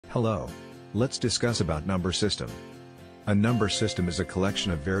Hello. Let's discuss about number system. A number system is a collection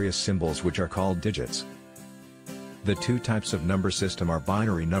of various symbols which are called digits. The two types of number system are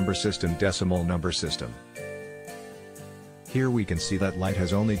binary number system, decimal number system. Here we can see that light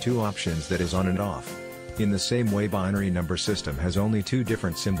has only two options, that is on and off. In the same way, binary number system has only two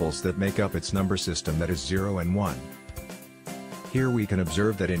different symbols that make up its number system, that is 0 and 1. Here we can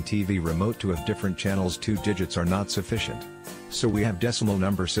observe that in TV remote to have different channels 2 digits are not sufficient. So we have decimal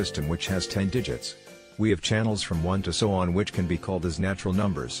number system which has 10 digits. We have channels from 1 to so on which can be called as natural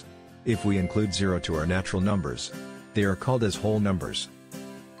numbers. If we include 0 to our natural numbers, they are called as whole numbers.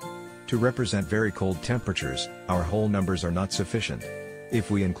 To represent very cold temperatures, our whole numbers are not sufficient.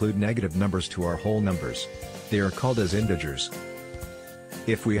 If we include negative numbers to our whole numbers, they are called as integers.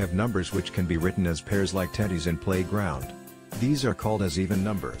 If we have numbers which can be written as pairs like teddies in playground, these are called as even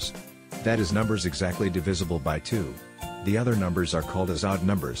numbers. That is numbers exactly divisible by 2. The other numbers are called as odd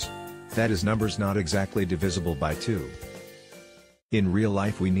numbers. That is numbers not exactly divisible by 2. In real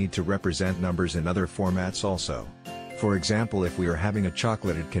life we need to represent numbers in other formats also. For example, if we are having a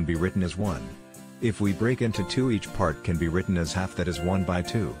chocolate, it can be written as 1. If we break into 2, each part can be written as half, that is 1 by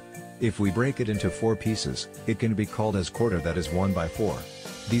 2. If we break it into 4 pieces, it can be called as quarter, that is 1 by 4.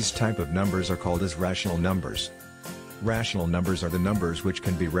 These type of numbers are called as rational numbers. Rational numbers are the numbers which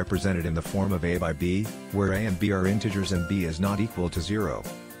can be represented in the form of a by b, where a and b are integers and b is not equal to 0.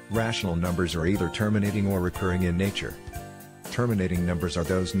 Rational numbers are either terminating or recurring in nature. Terminating numbers are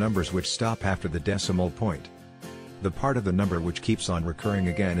those numbers which stop after the decimal point. The part of the number which keeps on recurring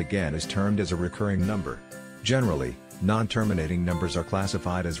again is termed as a recurring number. Generally, non-terminating numbers are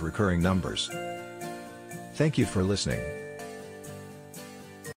classified as recurring numbers. Thank you for listening.